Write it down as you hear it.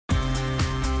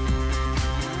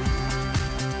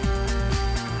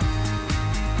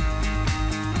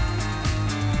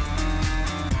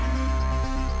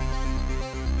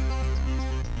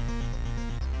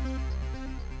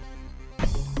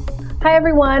Hi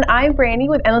everyone, I'm Brandi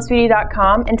with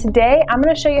EndlessBeauty.com, and today I'm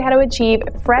going to show you how to achieve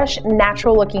fresh,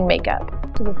 natural looking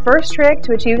makeup. So the first trick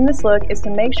to achieving this look is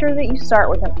to make sure that you start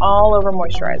with an all-over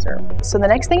moisturizer. So the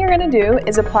next thing you're going to do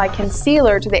is apply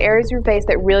concealer to the areas of your face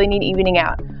that really need evening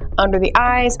out, under the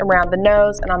eyes, around the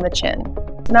nose, and on the chin.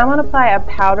 So now I'm going to apply a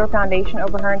powder foundation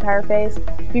over her entire face.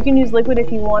 You can use liquid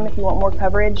if you want more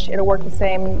coverage. It'll work the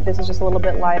same. This is just a little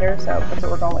bit lighter, so that's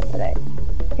what we're going with today.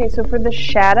 Okay, so for the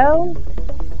shadow,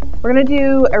 we're going to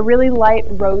do a really light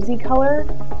rosy color,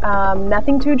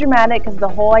 nothing too dramatic because the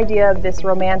whole idea of this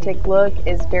romantic look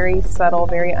is very subtle,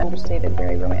 very understated,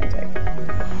 very romantic.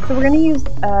 So we're going to use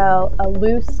a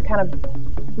loose kind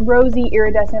of rosy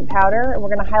iridescent powder, and we're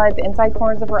going to highlight the inside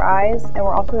corners of her eyes, and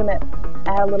we're also going to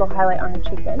add a little highlight on her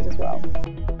cheekbones as well.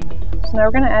 So now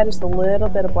we're going to add just a little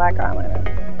bit of black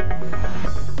eyeliner.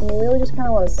 And you really just kind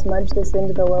of want to smudge this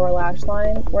into the lower lash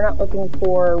line. We're not looking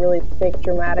for a really thick,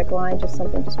 dramatic line, just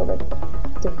something to sort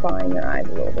of define their eyes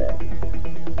a little bit.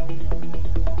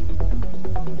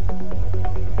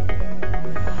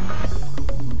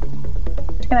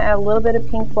 Just going to add a little bit of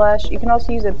pink blush. You can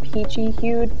also use a peachy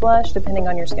hued blush depending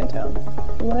on your skin tone.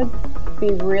 You want to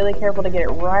be really careful to get it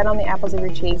right on the apples of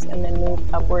your cheeks and then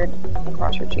move upward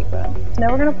across your cheekbone. So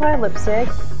now we're going to apply a lipstick.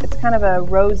 It's kind of a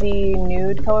rosy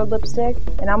nude colored lipstick,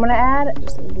 and I'm going to add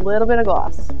just a little bit of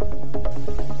gloss.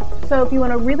 So if you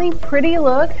want a really pretty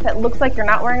look that looks like you're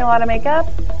not wearing a lot of makeup,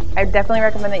 I definitely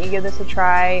recommend that you give this a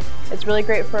try. It's really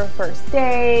great for a first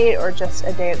date or just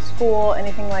a day at school,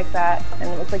 anything like that, and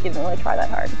it looks like you didn't really try that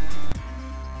hard.